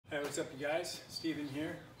What's up, you guys? Steven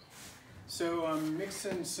here. So I'm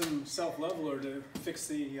mixing some self-leveler to fix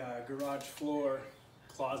the garage floor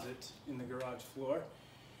closet in the garage floor.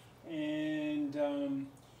 And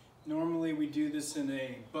normally we do this in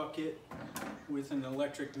a bucket with an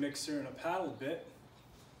electric mixer and a paddle bit,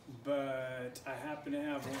 but I happen to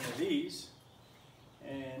have one of these,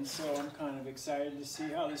 and so I'm kind of excited to see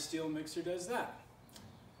how the SteeleMixer does that.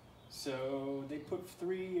 So they put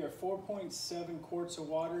 3 or 4.7 quarts of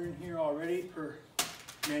water in here already per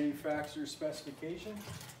manufacturer specification.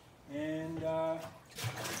 And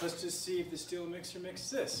let's just see if the SteeleMixer mixes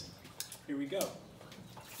this. Here we go.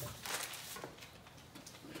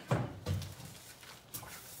 Put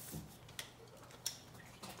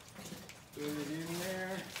it in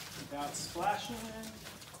there without splashing it.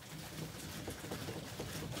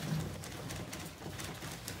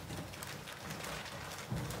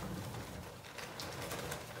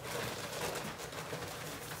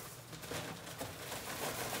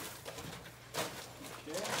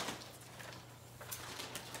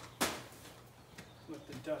 Let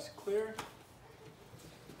the dust clear.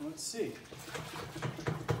 Let's see.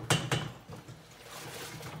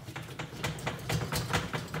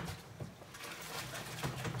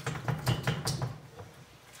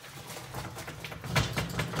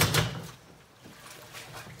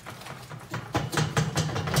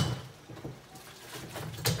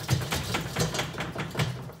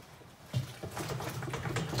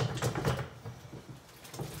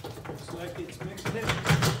 Looks like it's mixed in.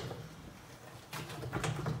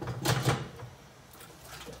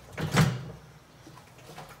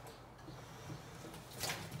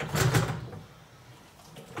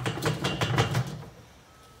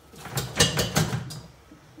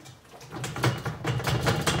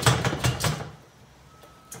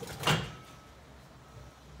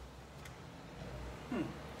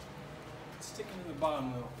 Sticking to the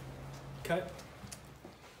bottom though. Cut.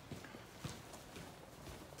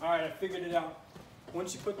 Alright, I figured it out.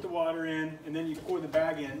 Once you put the water in and then you pour the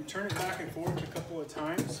bag in, turn it back and forth a couple of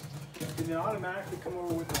times, and then automatically come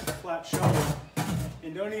over with a flat shovel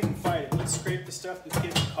and don't even fight it. Let's scrape the stuff that's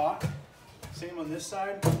getting caught. Same on this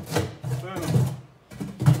side. Boom.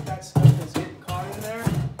 That stuff that's getting caught in there,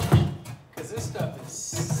 because this stuff is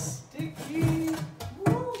sticky.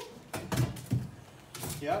 Woo!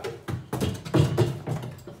 Yep.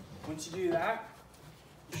 Once you do that,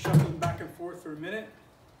 you shuffle it back and forth for a minute.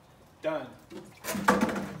 Done.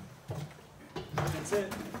 That's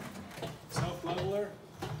it. Self-leveler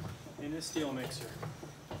in a SteeleMixer.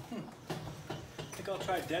 I think I'll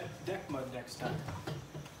try deck mud next time.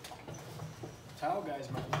 Towel guys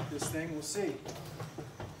might like this thing. We'll see.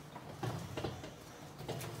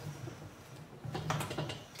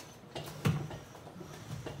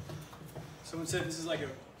 Someone said this is like a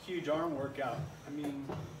huge arm workout. I mean,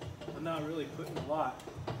 I'm not really putting a lot.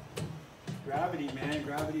 Gravity, man.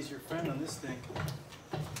 Gravity's your friend on this thing.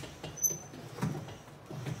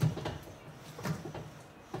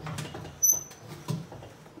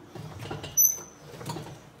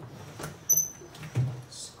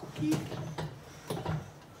 Squeak.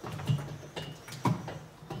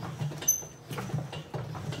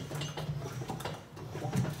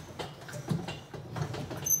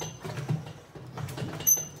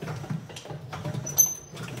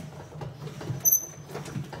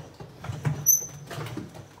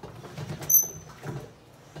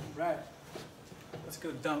 Right, let's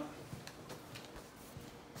go dump.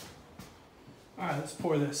 All right, let's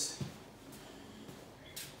pour this.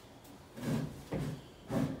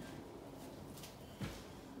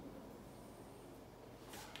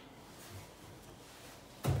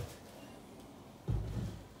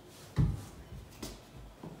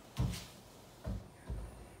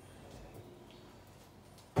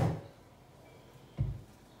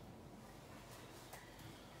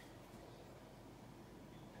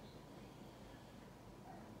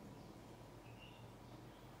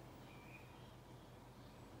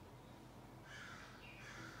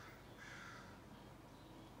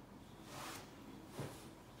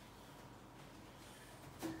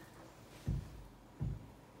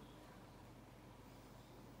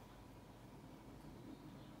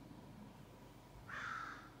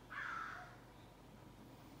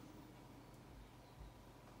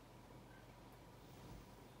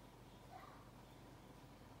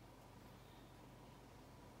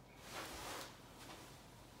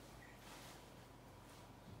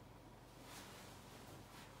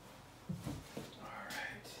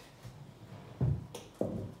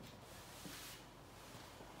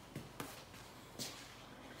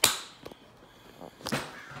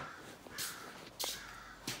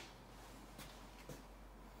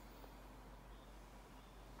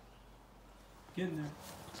 Getting there.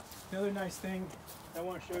 Another nice thing I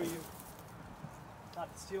want to show you about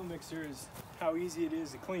the SteeleMixer is how easy it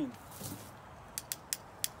is to clean.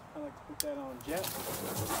 I like to put that on jet.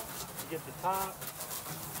 Get the top.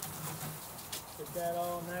 Get that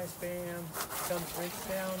all nice, bam. Comes rinse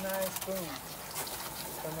down nice, boom.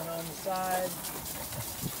 Coming on the side.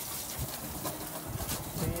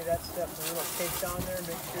 See, that stuff's a little caked on there.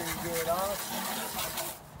 Make sure you get it off.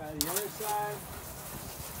 Try the other side.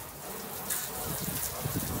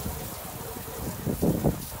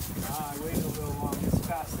 I waited a little long. This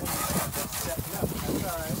fast thing is setting up. That's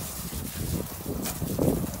alright.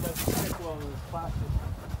 It doesn't stick well with this plastic.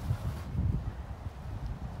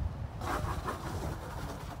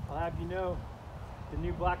 I'll have you know, the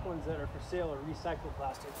new black ones that are for sale are recycled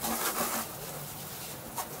plastic.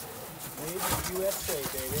 Made in the USA,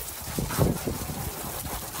 baby.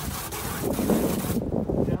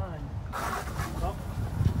 Done. Oh.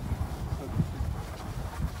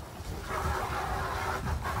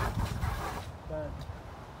 Done.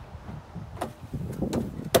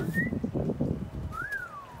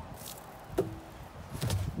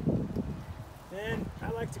 Then I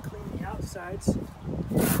like to clean the outsides just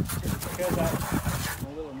because I'm a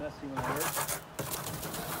little messy when I work.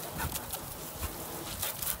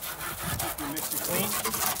 Keep your mixer clean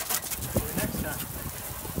for the next time.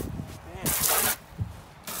 Man,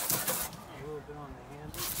 a little bit on the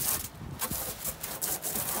handle.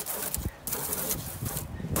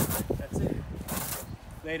 That's it.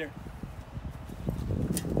 Later.